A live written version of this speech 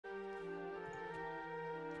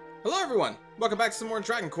Hello everyone! Welcome back to some more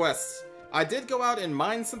Dragon Quest. I did go out and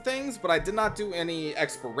mine some things, but I did not do any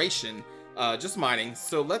exploration, just mining.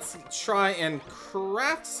 So let's try and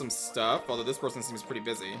craft some stuff, although this person seems pretty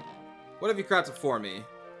busy. What have you crafted for me?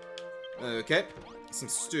 Okay, some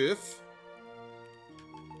stuff.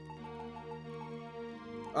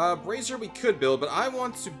 Brazier we could build, but I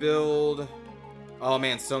want to build... Oh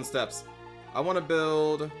man, stone steps. I want to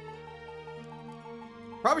build...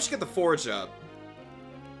 Probably should get the forge up.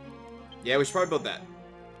 Yeah, we should probably build that.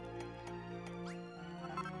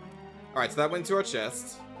 Alright, so that went to our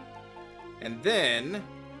chest. And then...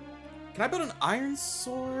 Can I build an iron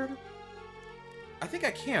sword? I think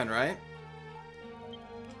I can, right?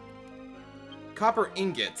 Copper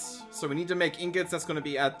ingots. So we need to make ingots. That's going to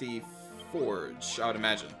be at the forge, I would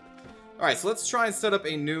imagine. Alright, so let's try and set up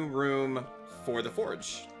a new room for the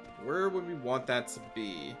forge. Where would we want that to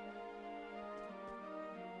be?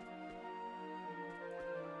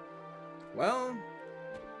 Well,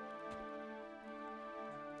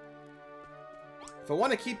 if I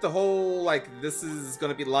want to keep the whole, like, this is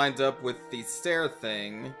going to be lined up with the stair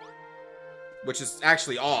thing, which is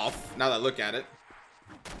actually off, now that I look at it.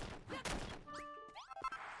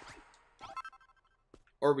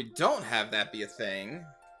 Or we don't have that be a thing.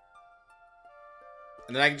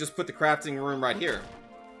 And then I can just put the crafting room right here.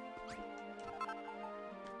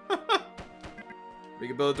 We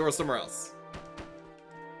can build a door somewhere else.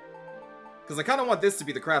 Because I kind of want this to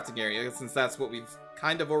be the crafting area, since that's what we've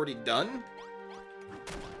kind of already done.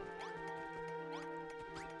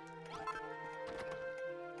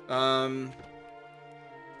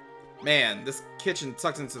 Man, this kitchen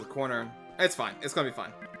tucked into the corner. It's fine. It's gonna be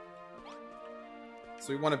fine.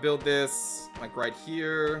 So we want to build this, like, right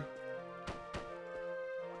here.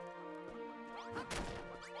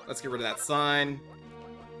 Let's get rid of that sign.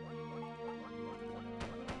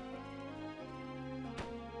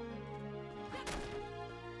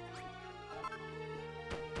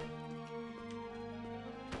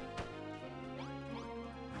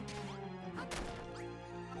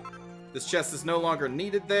 This chest is no longer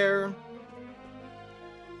needed there.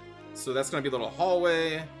 So that's going to be a little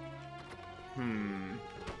hallway. You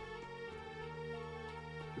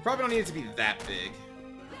probably don't need it to be that big.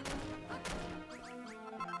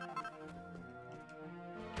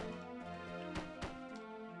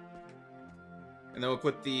 And then we'll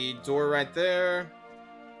put the door right there.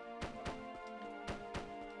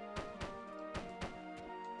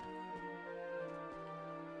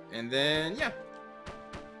 And then, yeah.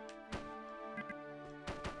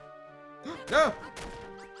 No!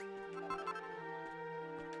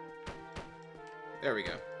 There we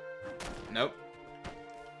go. Nope.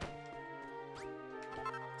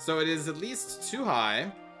 So it is at least too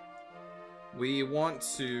high. We want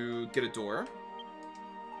to get a door.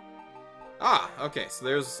 Ah, okay, so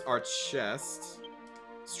there's our chest.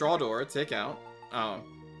 Straw door, take out. Oh.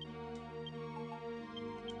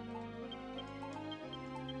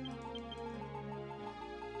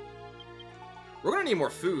 We're gonna need more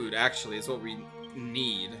food, actually, is what we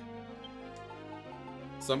need.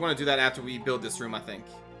 So I'm gonna do that after we build this room, I think.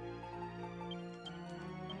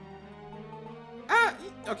 Ah!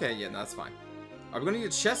 Okay, yeah, no, that's fine. Are we gonna need a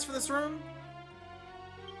chest for this room?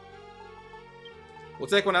 We'll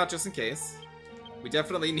take one out just in case. We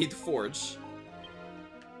definitely need the forge.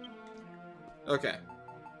 Okay.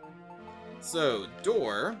 So,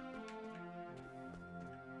 door.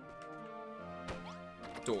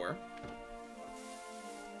 Door.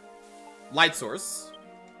 Light source.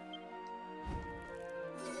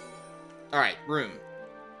 Alright, room.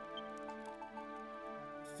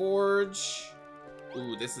 Forge.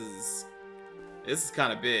 Ooh, this is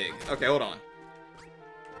kind of big. Okay, hold on.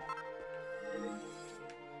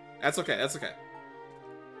 That's okay, that's okay.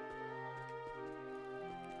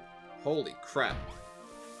 Holy crap.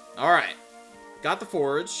 Alright. Got the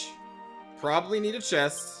forge. Probably need a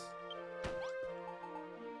chest.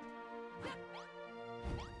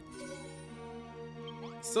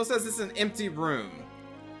 Still says it's an empty room.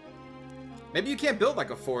 Maybe you can't build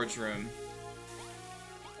like a forge room.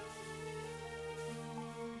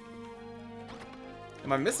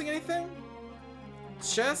 Am I missing anything?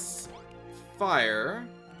 Chest, fire.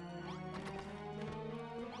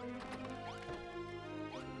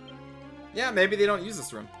 Yeah, maybe they don't use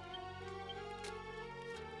this room.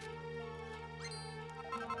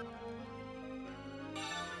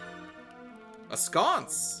 A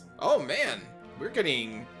sconce. Oh man. We're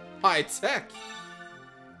getting high tech.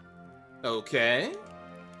 Okay.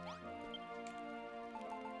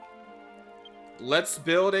 Let's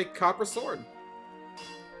build a copper sword.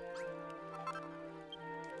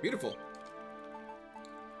 Beautiful.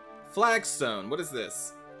 Flagstone. What is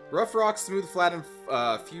this? Rough rock, smooth, flat, and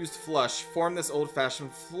fused flush form this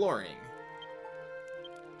old-fashioned flooring.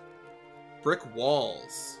 Brick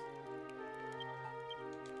walls.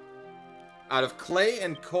 Out of clay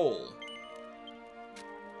and coal.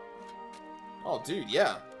 Oh, dude,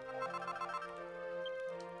 yeah.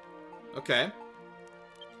 Okay.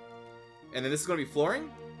 And then this is going to be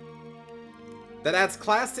flooring? That adds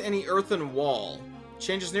class to any earthen wall.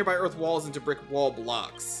 Changes nearby earth walls into brick wall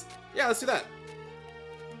blocks. Yeah, let's do that.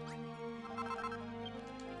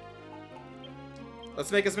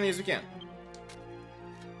 Let's make as many as we can.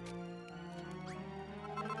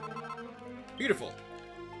 Beautiful.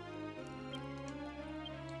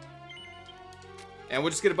 And we'll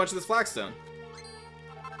just get a bunch of this flagstone.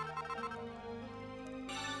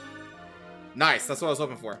 Nice, that's what I was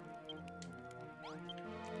hoping for.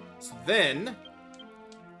 So then,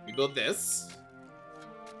 we build this.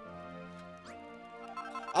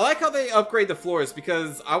 I like how they upgrade the floors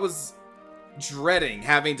because I was dreading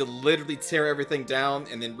having to literally tear everything down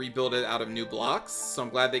and then rebuild it out of new blocks. So I'm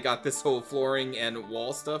glad they got this whole flooring and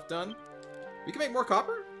wall stuff done. We can make more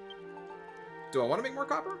copper? Do I want to make more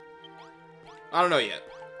copper? I don't know yet.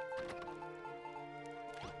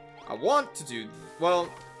 I want to do... Well,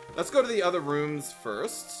 let's go to the other rooms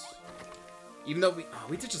first. Even though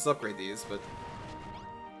we did just upgrade these, but...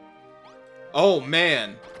 Oh,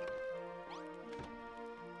 man.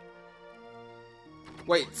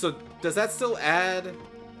 Wait, so does that still add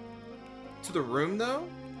to the room, though?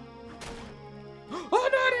 Oh, no,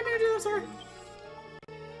 I didn't mean to do that. I'm sorry.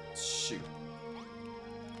 Shoot.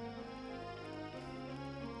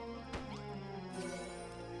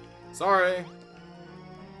 Sorry.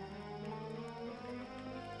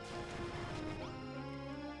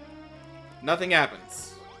 Nothing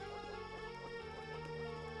happens.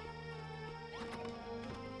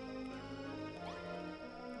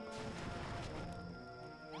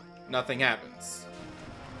 Nothing happens.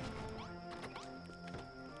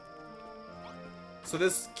 So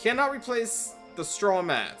this cannot replace the straw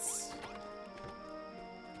mats.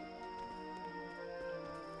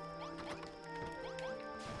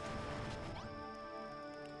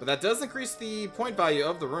 But that does increase the point value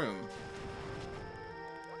of the room.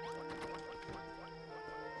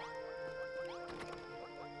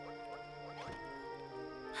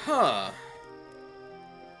 Huh.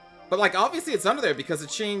 But like obviously it's under there because it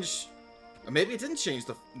changed. Or maybe it didn't change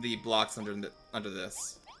the blocks under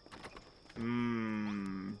this.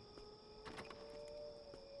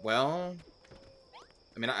 Well,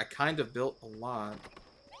 I mean I kind of built a lot,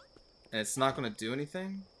 and it's not going to do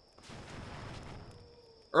anything.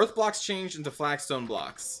 Earth blocks changed into flagstone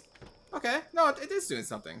blocks. Okay, no, it is doing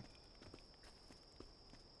something.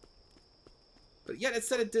 But yet it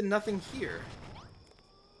said it did nothing here.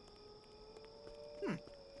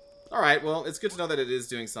 Alright, well, it's good to know that it is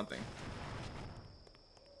doing something.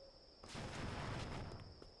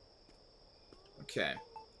 Okay.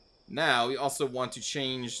 Now, we also want to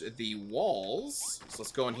change the walls. So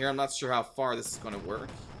let's go in here. I'm not sure how far this is going to work.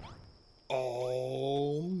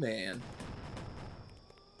 Oh, man.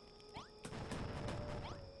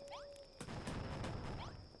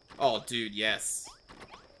 Oh, dude, yes.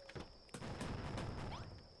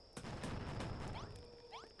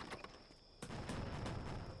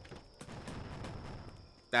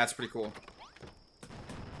 That's pretty cool.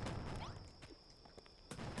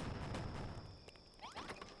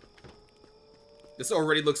 This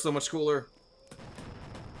already looks so much cooler.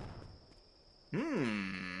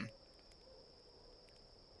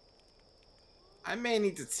 I may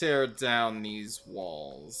need to tear down these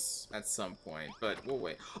walls at some point, but we'll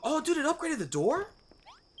wait. Oh, dude, it upgraded the door?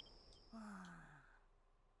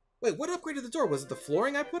 Wait, what upgraded the door? Was it the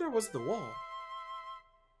flooring I put or was it the wall?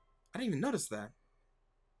 I didn't even notice that.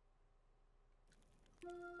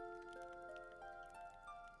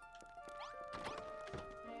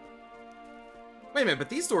 Wait a minute, but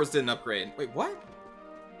these doors didn't upgrade. Wait, what?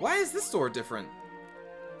 Why is this door different?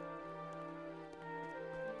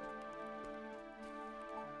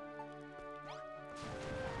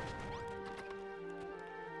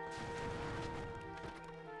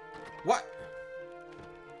 What?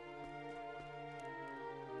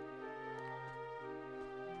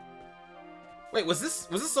 Wait, was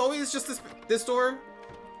this always just this door?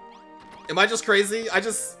 Am I just crazy?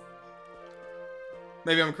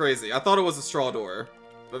 Maybe I'm crazy. I thought it was a straw door,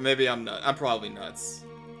 but maybe I'm not. I'm probably nuts.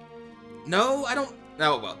 No, I don't.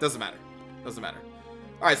 No, well, doesn't matter. Doesn't matter.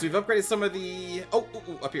 All right, so we've upgraded some of the. Oh,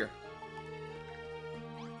 up here.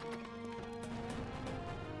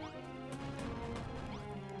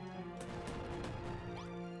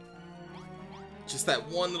 Just that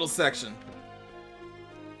one little section.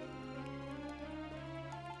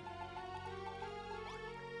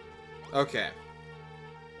 Okay.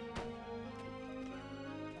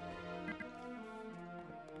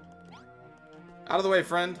 Out of the way,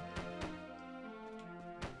 friend.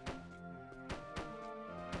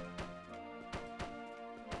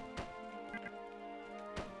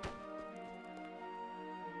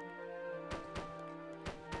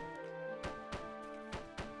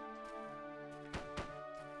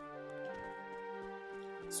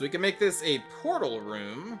 So we can make this a portal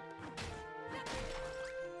room.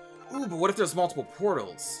 Ooh, but what if there's multiple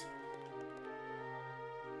portals?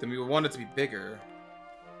 Then we would want it to be bigger.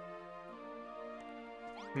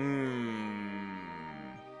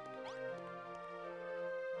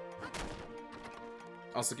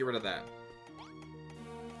 Also, get rid of that.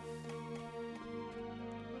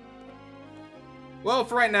 Well,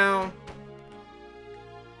 for right now...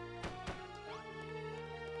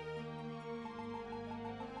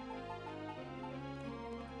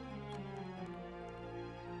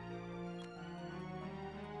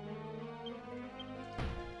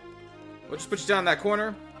 we'll just put you down in that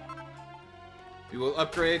corner. We will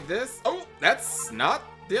upgrade this. Oh, that's not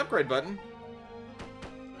the upgrade button.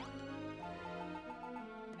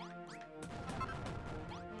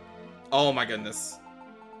 Oh my goodness.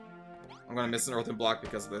 I'm gonna miss an earthen block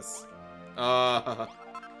because of this.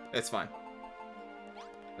 It's fine.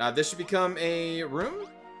 Now this should become a room.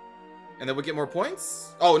 And then we'll get more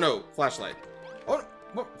points. Oh no, flashlight. Oh,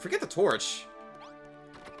 well, forget the torch.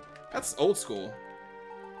 That's old school.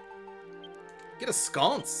 Get a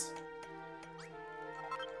sconce.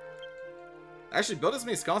 Actually, build as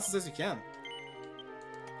many sconces as you can.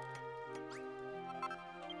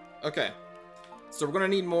 Okay. So we're gonna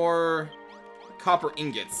need more copper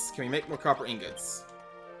ingots. Can we make more copper ingots?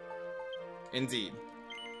 Indeed.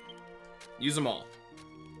 Use them all.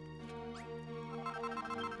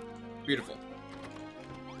 Beautiful.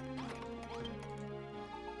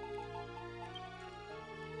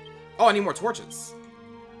 Oh, I need more torches.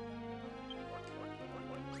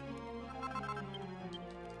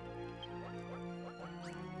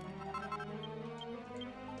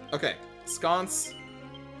 Okay, sconce.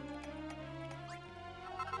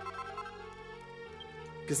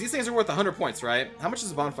 Because these things are worth 100 points, right? How much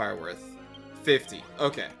is a bonfire worth? 50.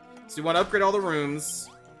 Okay. So you want to upgrade all the rooms.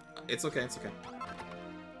 It's okay, it's okay.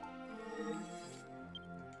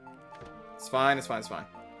 It's fine, it's fine, it's fine.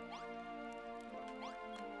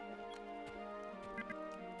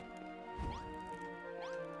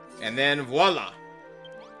 And then voila.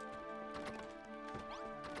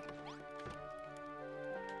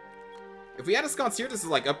 If we add a sconce here, does it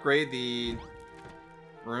like upgrade the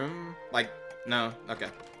room? Like, no, okay.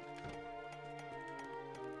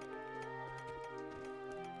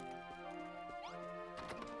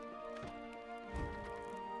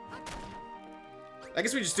 I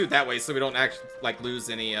guess we just do it that way so we don't actually like lose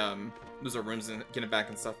any lose our rooms and get it back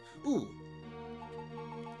and stuff. Ooh.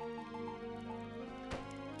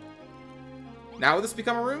 Now will this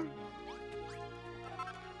become a room?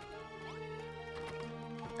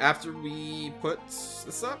 After we put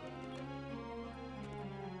this up?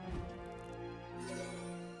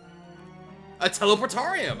 A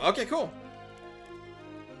teleportarium! Okay, cool.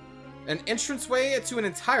 An entranceway to an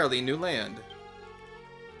entirely new land.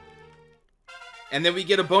 And then we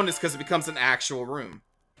get a bonus because it becomes an actual room.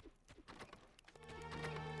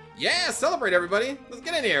 Yeah, celebrate everybody! Let's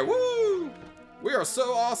get in here! Woo! We are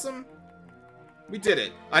so awesome! We did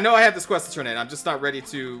it. I know I have this quest to turn in. I'm just not ready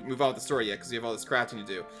to move on with the story yet because we have all this crafting to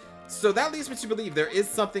do. So that leads me to believe there is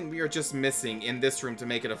something we are just missing in this room to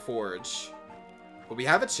make it a forge. But we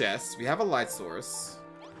have a chest. We have a light source.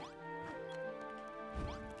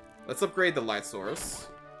 Let's upgrade the light source.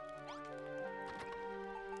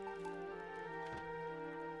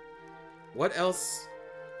 What else?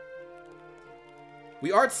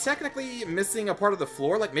 We are technically missing a part of the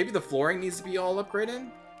floor. Like maybe the flooring needs to be all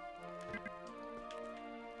upgraded.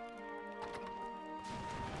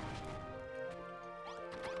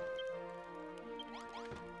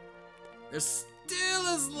 There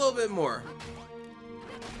still is a little bit more.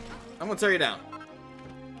 I'm gonna tear you down.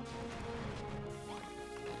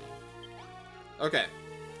 Okay.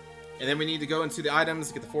 And then we need to go into the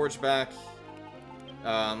items, get the forge back.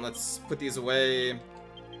 Let's put these away.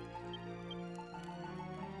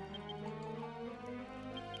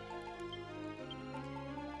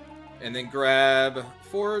 And then grab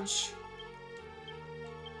forge.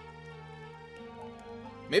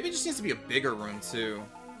 Maybe it just needs to be a bigger room too.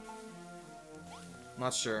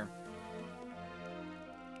 Not sure.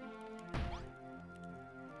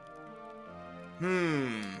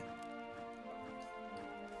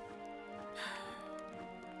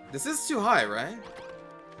 This is too high, right?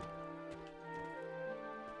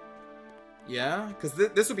 Yeah, because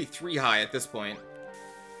this would be 3 high at this point.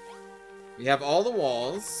 We have all the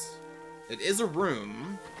walls. It is a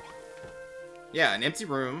room. Yeah, an empty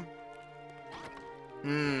room.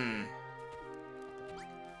 I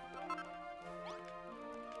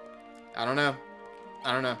don't know.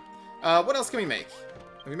 I don't know. What else can we make?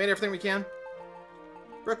 Have we made everything we can?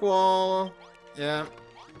 Brick wall. Yeah.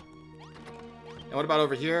 And what about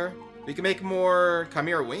over here? We can make more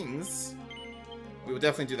chimera wings. We would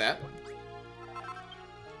definitely do that.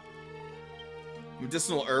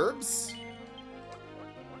 Medicinal herbs.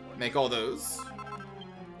 Make all those.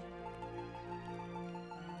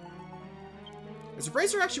 Is a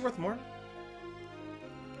brazier actually worth more?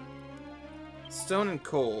 Stone and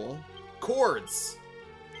coal. Cords!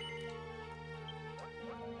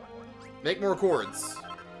 Make more cords.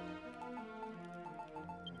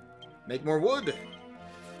 Make more wood.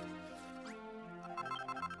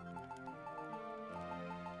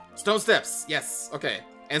 Stone steps. Yes. Okay.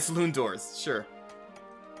 And saloon doors. Sure.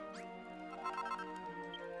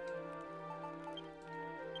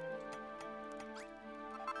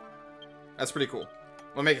 That's pretty cool.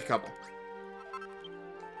 We'll make a couple.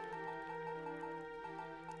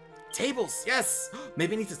 Tables. Yes.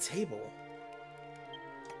 Maybe it needs a table.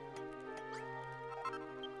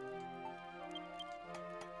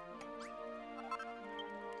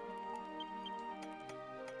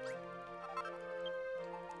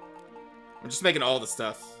 I'm just making all the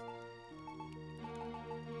stuff.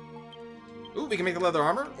 Ooh, we can make the leather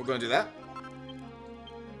armor. We're going to do that.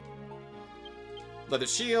 Leather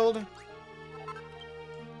shield.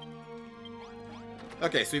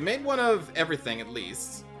 Okay, so we made one of everything at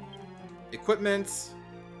least. Equipment.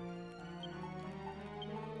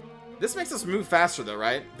 This makes us move faster though,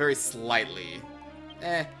 right? Very slightly.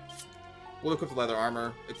 We'll equip the leather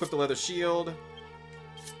armor. Equip the leather shield.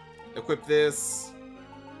 Equip this.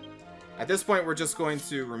 At this point, we're just going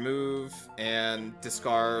to remove and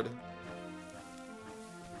discard.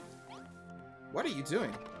 What are you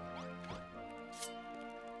doing?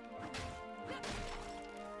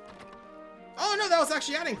 Oh no, that was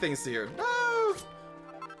actually adding things to here. No!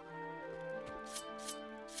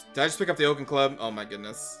 Did I just pick up the Oaken Club? Oh my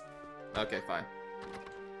goodness. Okay, fine.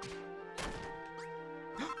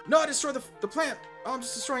 No, I destroyed the plant! Oh, I'm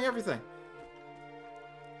just destroying everything.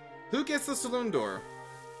 Who gets the saloon door?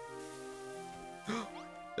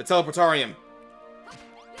 The teleportarium.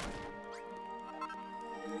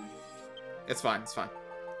 It's fine, it's fine.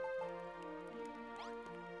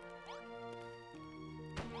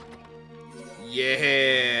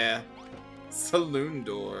 Yeah! Saloon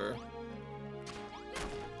door.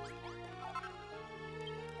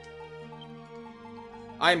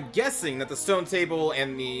 I'm guessing that the stone table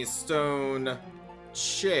and the stone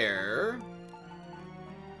chair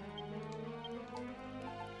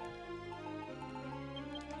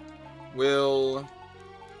will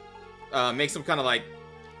make some kind of like,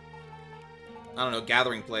 I don't know,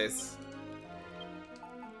 gathering place.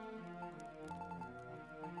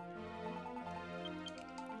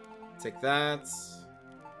 Take that.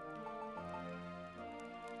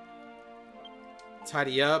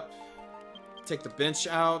 Tidy up. Take the bench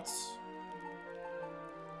out.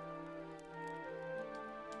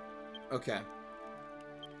 Okay.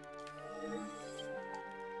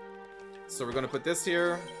 So we're going to put this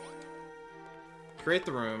here. Create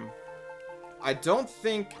the room. I don't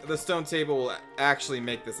think the stone table will actually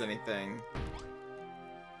make this anything.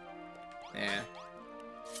 Eh.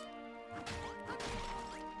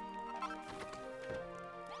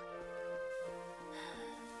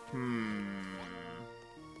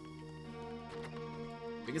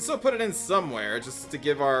 We can still put it in somewhere, just to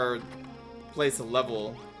give our place a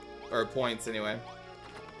level, or points anyway.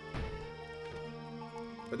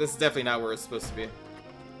 But this is definitely not where it's supposed to be.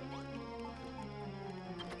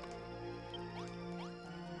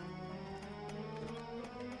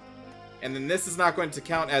 And then this is not going to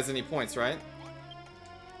count as any points, right?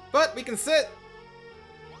 But we can sit!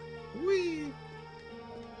 Whee!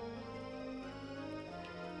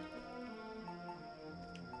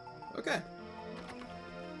 Okay.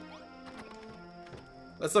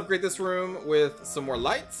 Let's upgrade this room with some more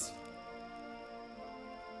lights.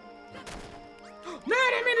 No,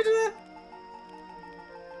 I didn't mean to do that!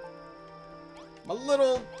 My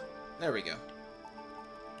little... There we go.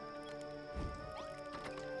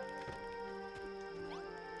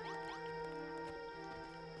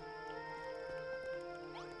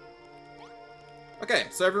 Okay,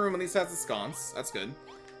 so every room at least has a sconce. That's good.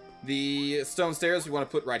 The stone stairs we want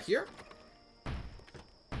to put right here.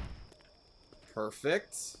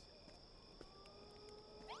 Perfect.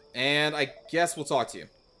 And I guess we'll talk to you.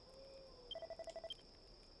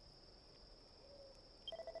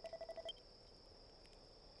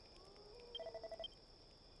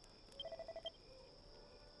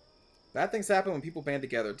 Bad things happen when people band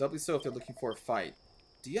together, doubly so if they're looking for a fight.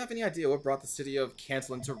 Do you have any idea what brought the city of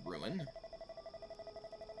Cancel into ruin?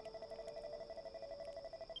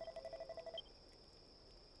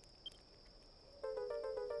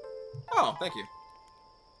 Oh, thank you.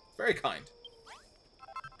 Very kind.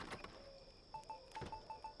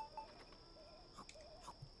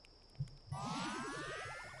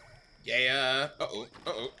 Yeah. Uh-oh.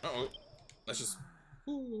 Uh-oh. Uh-oh. Let's just...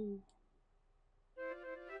 Ooh.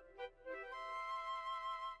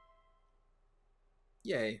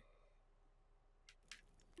 Yay.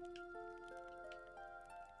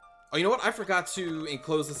 Oh, you know what? I forgot to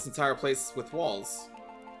enclose this entire place with walls.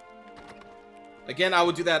 Again, I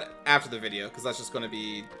will do that after the video, because that's just going to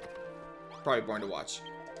be probably boring to watch.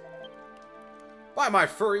 By my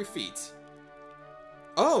furry feet.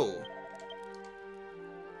 Oh.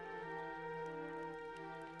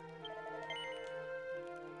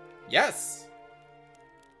 Yes.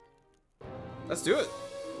 Let's do it.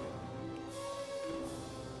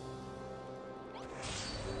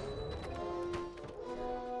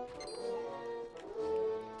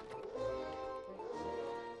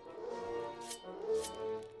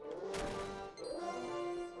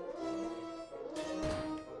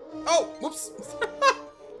 Oh, whoops.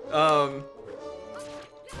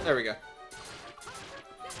 There we go.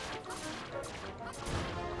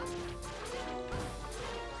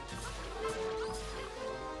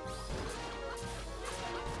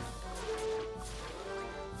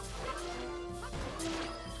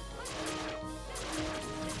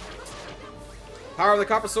 Power of the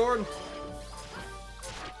Copper Sword.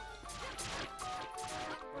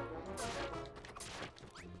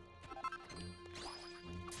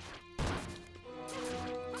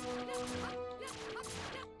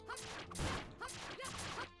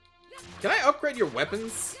 Can I upgrade your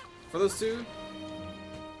weapons for those two?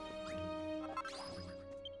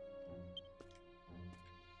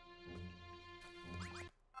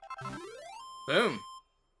 Boom.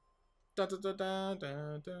 Da, da, da, da,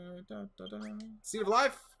 da, da, da, da. Seed of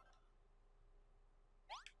Life.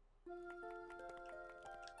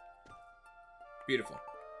 Beautiful.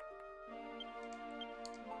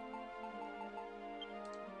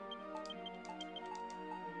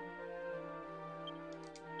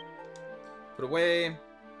 Put away.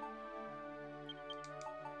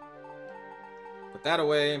 Put that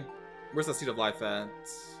away. Where's the Seed of Life at?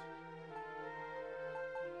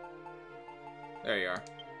 There you are.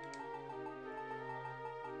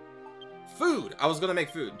 Food! I was gonna make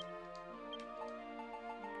food.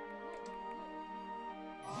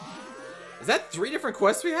 Is that 3 different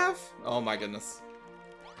quests we have? Oh my goodness.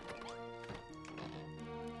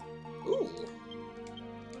 Ooh.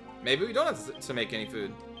 Maybe we don't have to make any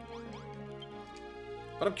food.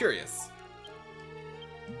 But I'm curious.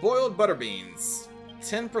 Boiled butter beans.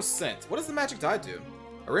 10%. What does the magic dye do?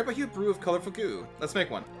 A rainbow-hued brew of colorful goo. Let's make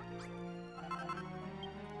one.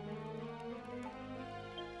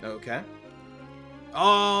 Okay.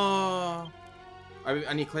 Oh!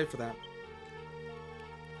 I need clay for that.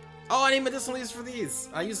 Oh, I need medicinal leaves for these.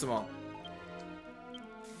 I used them all.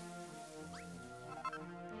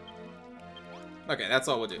 Okay, that's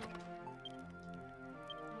all we'll do.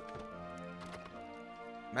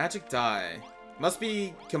 Magic dye. Must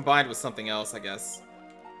be combined with something else, I guess.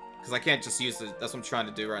 Because I can't just use it. That's what I'm trying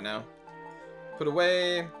to do right now. Put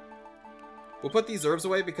away. We'll put these herbs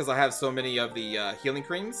away because I have so many of the healing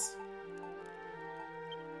creams.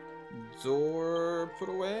 Door put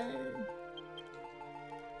away.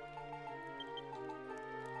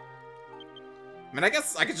 I mean, I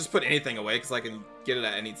guess I could just put anything away because I can get it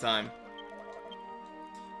at any time.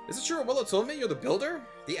 Is it true what Willow told me? You're the builder?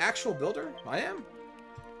 The actual builder? I am?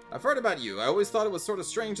 I've heard about you. I always thought it was sort of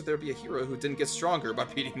strange that there'd be a hero who didn't get stronger by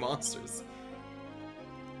beating monsters.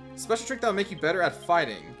 Special trick that'll make you better at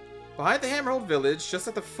fighting. Behind the Hammerhold village, just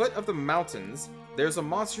at the foot of the mountains, there's a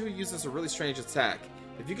monster who uses a really strange attack.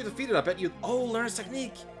 If you get defeated, I bet you... Oh, learn his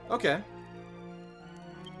technique! Okay.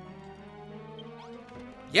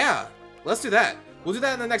 Yeah, let's do that. We'll do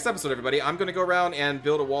that in the next episode, everybody. I'm gonna go around and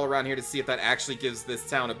build a wall around here to see if that actually gives this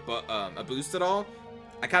town a boost at all.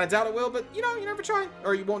 I kind of doubt it will, but, you know, you never try.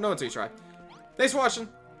 Or you won't know until you try. Thanks for watching.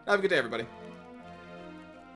 Have a good day, everybody.